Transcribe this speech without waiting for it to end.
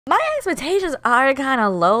My expectations are kind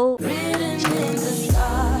of low.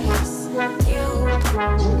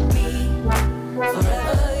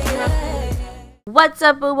 What's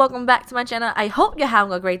up, boo? Welcome back to my channel. I hope you're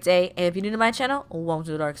having a great day, and if you're new to my channel, welcome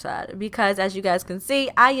to the dark side, because as you guys can see,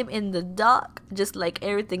 I am in the dark just like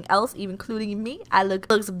everything else, even including me.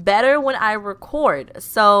 Looks better when I record.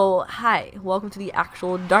 So hi, welcome to the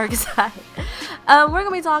actual dark side. We're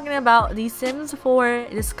gonna be talking about the Sims 4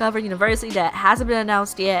 Discover University that hasn't been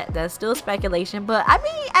announced yet. That's still speculation, but I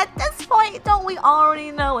mean, at this point, don't we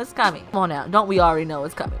already know it's coming? Come on now, don't we already know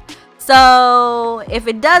it's coming? So if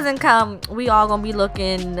it doesn't come, we all gonna be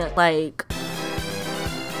looking like,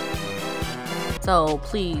 so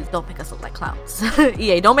please don't make us look like clowns.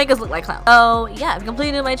 Yeah, don't make us look like clowns. So yeah, if you're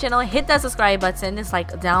completely new to my channel, hit that subscribe button. It's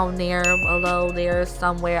like down there below there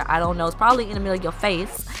somewhere, I don't know, it's probably in the middle of your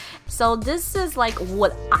face. So this is like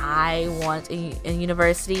what I want in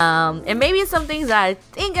university, and maybe some things that I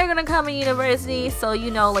think are gonna come in university. So you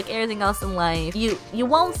know, like everything else in life, you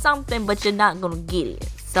want something but you're not gonna get it.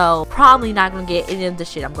 So probably not gonna get any of the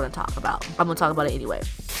shit I'm gonna talk about. I'm gonna talk about it anyway.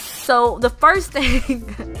 So the first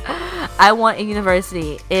thing I want in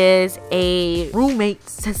university is a roommate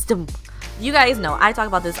system. You guys know I talk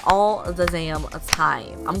about this all the damn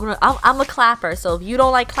time. I'm a clapper, so if you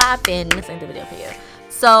don't like clapping, this ain't the video for you.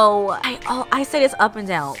 So I say this up and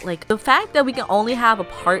down, like the fact that we can only have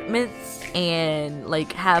apartments and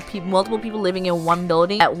like have multiple people living in one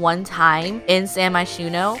building at one time in San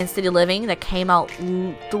Myshuno in City Living that came out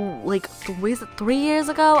like 3 years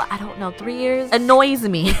ago, I don't know, 3 years, annoys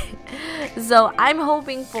me. So I'm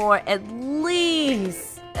hoping for at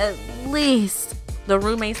least the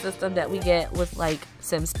roommate system that we get with like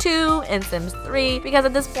Sims 2 and Sims 3, because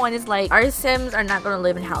at this point it's like our Sims are not going to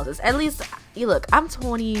live in houses. At least, you look, I'm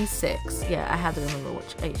 26. Yeah, I have to remember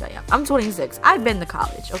which age I am. I'm 26. I've been to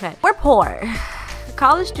college. Okay, we're poor.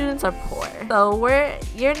 College students are poor, so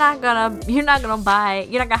you're not gonna have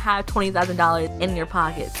 $20,000 in your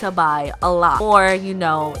pocket to buy a lot. Or you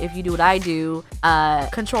know, if you do what I do,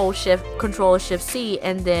 control shift C,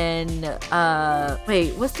 and then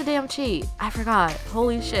wait, what's the damn cheat? I forgot.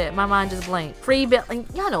 Holy shit, my mind just blanked. Free bill,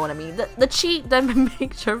 y'all know what I mean. The cheat that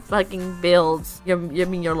makes your fucking bills,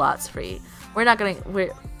 your lots free.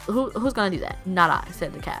 Who's gonna do that? Not I,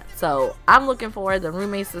 said the cat. So I'm looking for the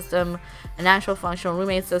roommate system, an actual functional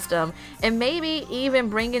roommate system, and maybe even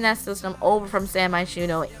bringing that system over from San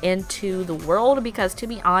Myshuno into the world, because to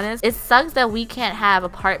be honest, it sucks that we can't have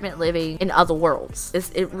apartment living in other worlds.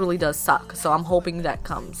 It really does suck. So I'm hoping that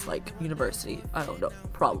comes like university. I don't know,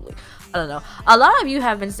 probably. I don't know. A lot of you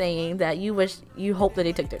have been saying that you hope that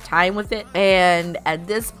they took their time with it, and at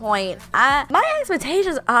this point, my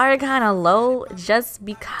expectations are kind of low, just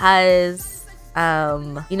because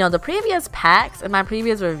you know, the previous packs and my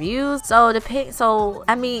previous reviews. So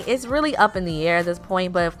I mean, it's really up in the air at this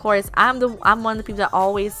point. But of course, I'm one of the people that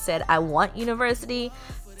always said I want university.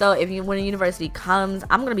 So when a university comes,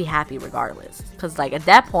 I'm gonna be happy regardless, because like at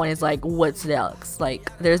that point it's like, what's next?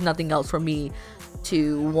 Like there's nothing else for me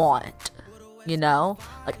to want, you know,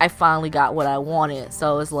 like I finally got what I wanted.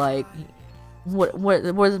 So it's like,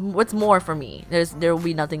 what's more for me? There will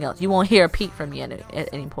be nothing else. You won't hear a peep from me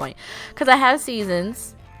at any point, because I have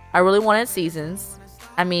seasons. I really wanted seasons.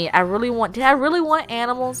 I mean, did I really want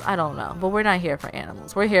animals? I don't know, but we're not here for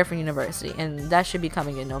animals. We're here for university, and that should be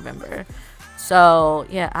coming in November. So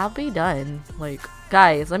yeah, I'll be done. Like,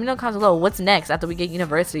 guys, let me know in the comments below what's next after we get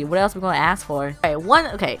university. What else we gonna ask for?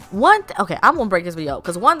 Okay, I'm gonna break this video,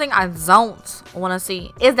 because one thing I don't want to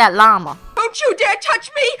see is that llama. Don't you dare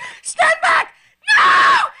touch me! Stand back!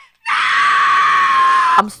 No! No!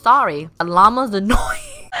 I'm sorry, a llama's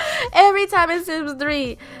annoying. Every time in Sims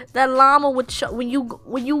 3, that llama would show, when you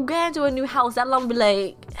get into a new house, that llama be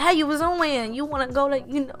like, hey, you was on, you want to go to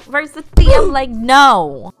university? I'm like,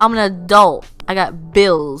 no, I'm an adult, I got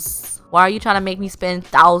bills. Why are you trying to make me spend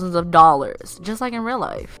thousands of dollars? Just like in real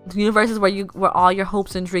life. The universe is where all your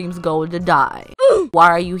hopes and dreams go to die. Why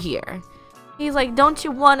are you here? He's like, don't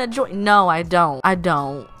you want to join? No, I don't.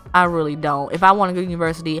 I really don't. If I want to go to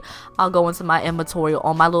university, I'll go into my inventory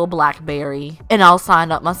on my little BlackBerry and I'll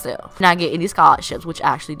sign up myself. And I get any scholarships, which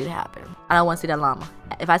actually did happen. I don't want to see that llama.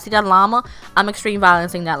 If I see that llama, I'm extreme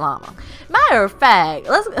violencing that llama. Matter of fact,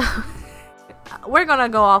 we're gonna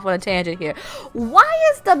go off on a tangent here. Why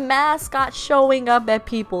is the mascot showing up at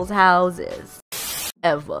people's houses?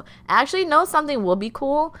 Ever. Actually, know something would be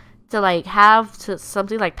cool? to like have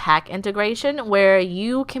something like pack integration where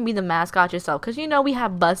you can be the mascot yourself, because you know we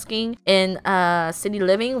have busking in City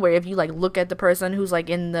Living, where if you like look at the person who's like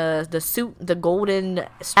in the suit, the golden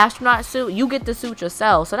astronaut suit, you get the suit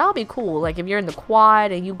yourself. So that'll be cool. Like if you're in the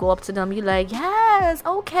quad and you go up to them, you're like, yes,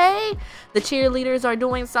 okay. The cheerleaders are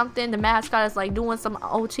doing something, the mascot is like doing some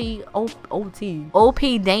OP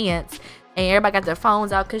dance, and everybody got their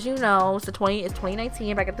phones out, because you know it's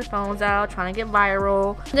 2019, everybody got their phones out trying to get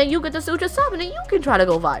viral. And then you get to suit yourself and then you can try to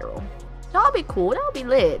go viral. That'll be cool. That'll be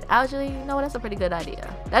lit. Actually, you know what, that's a pretty good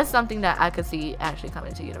idea. That's something that I could see actually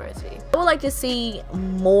coming to university. I would like to see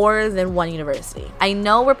more than one university. I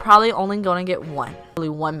know we're probably only going to get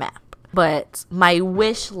one map, but my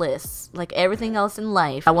wish list, like everything else in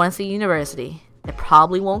life, I want to see university. It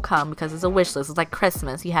probably won't come because it's a wish list. It's like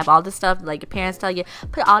Christmas. You have all this stuff, like your parents tell you,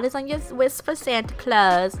 put all this on your wish for Santa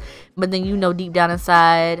Claus. But then you know deep down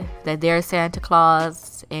inside that they're Santa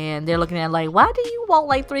Claus, and they're looking at it like, why do you want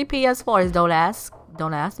like 3 PS4s?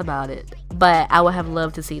 Don't ask about it. But I would have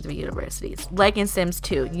loved to see 3 universities. Like in Sims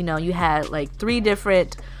 2, you know, you had like 3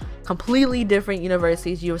 different, completely different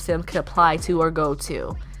universities your Sim could apply to or go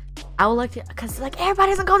to. I would like to, because like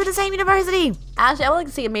everybody doesn't go to the same university. Actually, I would like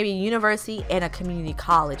to see maybe a university and a community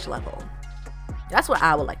college level. That's what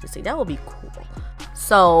I would like to see. That would be cool.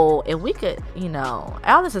 So if we could, you know,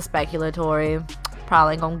 all this is speculatory,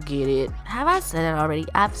 probably ain't gonna get it. Have I said it already?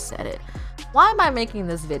 I've said it. Why am I making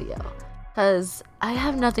this video? Because I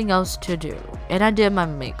have nothing else to do, and I did my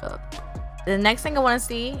makeup. The next thing I want to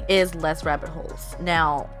see is less rabbit holes.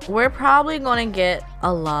 Now, we're probably going to get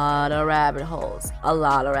a lot of rabbit holes.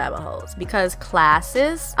 Because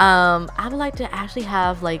classes, I would like to actually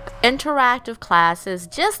have like interactive classes,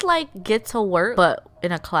 just like Get to Work, but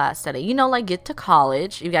in a class setting. You know, like Get to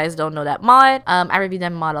College. You guys don't know that mod. I reviewed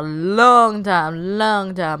that mod a long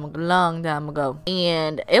time ago.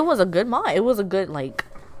 And it was a good mod. It was a good, like,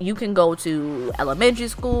 you can go to elementary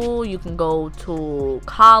school, you can go to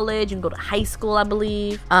college, you can go to high school, I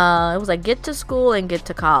believe. It was like Get to School and Get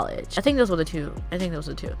to College. I think those were the two.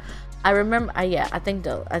 I remember, yeah, I think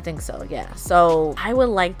so, yeah. So I would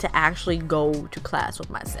like to actually go to class with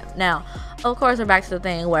my sim. Now, of course, we're back to the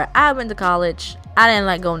thing where I went to college. I didn't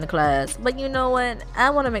like going to class, but you know what? I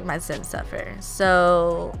want to make my sim suffer.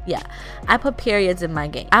 So yeah, I put periods in my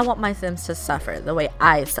game. I want my sims to suffer the way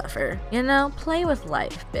I suffer. You know, play with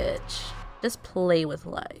life, bitch. Just play with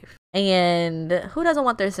life. And who doesn't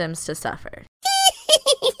want their sims to suffer?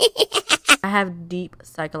 I have deep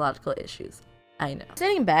psychological issues. I know.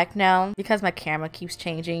 Sitting back now because my camera keeps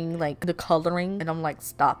changing like the coloring, and I'm like,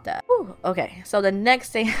 stop that. Whew. Okay, so the next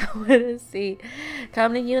thing I want to see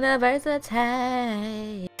come to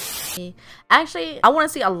university. Actually, I want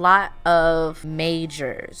to see a lot of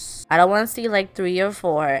majors. I don't want to see like 3 or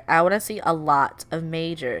 4. I want to see a lot of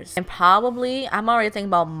majors. And probably, I'm already thinking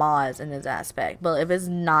about mods in this aspect. But if it's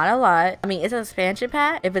not a lot, I mean, it's an expansion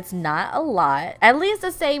pack. If it's not a lot, at least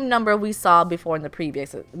the same number we saw before in the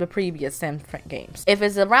previous Sim games. If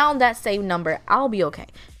it's around that same number, I'll be okay.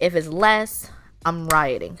 If it's less, I'm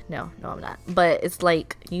rioting. No, I'm not. But it's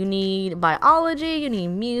like, you need biology, you need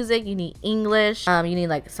music, you need English, you need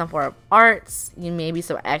like some form of arts, you maybe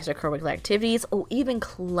some extracurricular activities, or even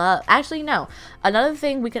club. Actually, no. Another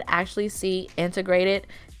thing we could actually see integrated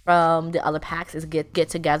from the other packs is get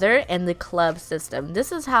together and the club system.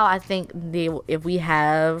 This is how I think if we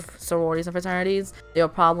have sororities and fraternities, they'll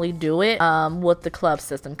probably do it with the club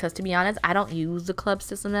system. Because to be honest, I don't use the club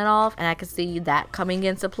system at all, and I can see that coming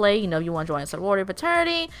into play. You know, if you want to join a sorority or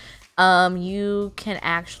fraternity, you can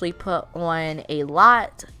actually put on a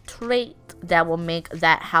lot trait that will make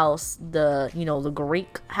that house the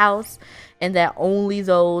Greek house, and that only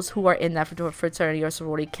those who are in that fraternity or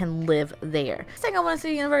sorority can live there. The thing I want to see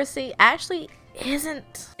at university actually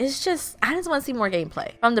it's just, I just want to see more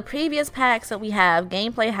gameplay. From the previous packs that we have,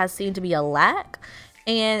 gameplay has seemed to be a lack.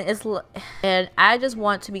 And I just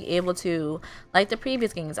want to be able to, like the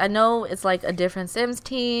previous games, I know it's like a different Sims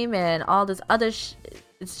team and all this other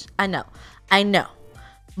I know,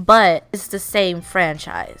 but it's the same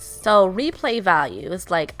franchise. So replay value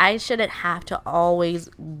is like, I shouldn't have to always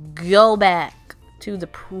go back to the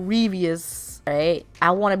previous, right?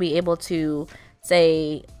 I want to be able to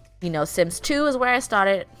say, you know, Sims 2 is where I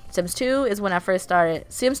started. Sims 2 is when I first started.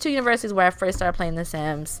 Sims 2 University is where I first started playing The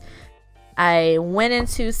Sims. I went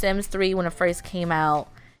into Sims 3 when it first came out,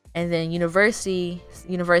 and then University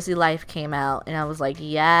Life came out, and I was like,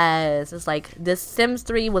 yes, it's like this Sims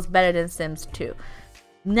 3 was better than Sims 2.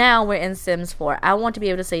 Now we're in Sims 4. I want to be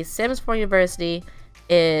able to say Sims 4 University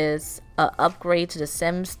is an upgrade to the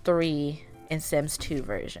Sims 3 and Sims 2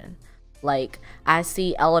 version. Like, I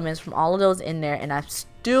see elements from all of those in there, and I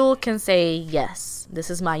still can say, yes,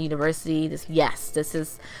 this is my university. This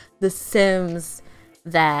is the Sims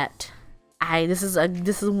that this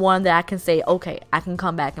is one that I can say, okay, I can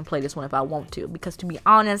come back and play this one if I want to, because to be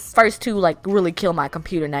honest, first two like really kill my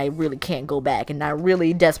computer and I really can't go back, and I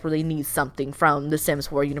really desperately need something from The Sims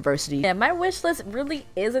 4 University. Yeah, my wish list really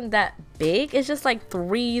isn't that big. It's just like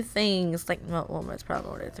 3 things, like, well, it's probably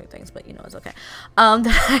more than 3 things, but you know, it's okay,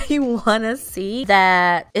 that I want to see,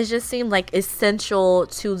 that it just seemed like essential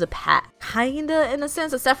to the pack, kinda, in a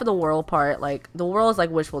sense, except for the world part. Like, the world is like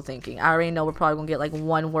wishful thinking. I already know we're probably gonna get like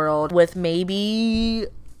 1 world with maybe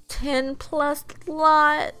 10 plus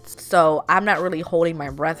slots, so I'm not really holding my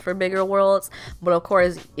breath for bigger worlds. But of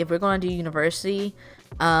course, if we're going to do university,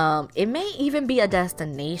 it may even be a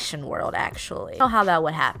destination world. Actually, I don't know how that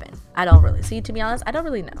would happen. I don't really see, to be honest, I don't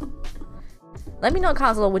really know. Let me know in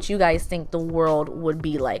comments below what you guys think the world would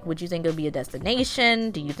be like. Would you think it would be a destination?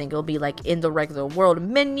 Do you think it'll be like in the regular world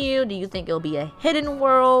menu? Do you think it'll be a hidden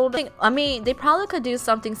world? I mean, they probably could do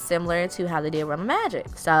something similar to how they did Realm of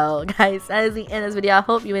Magic. So guys, that is the end of this video. I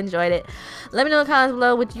hope you enjoyed it. Let me know in the comments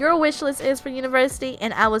below what your wish list is for university,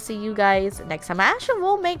 and I will see you guys next time. I actually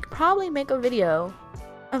will probably make a video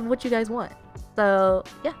of what you guys want. So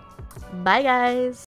yeah, bye guys.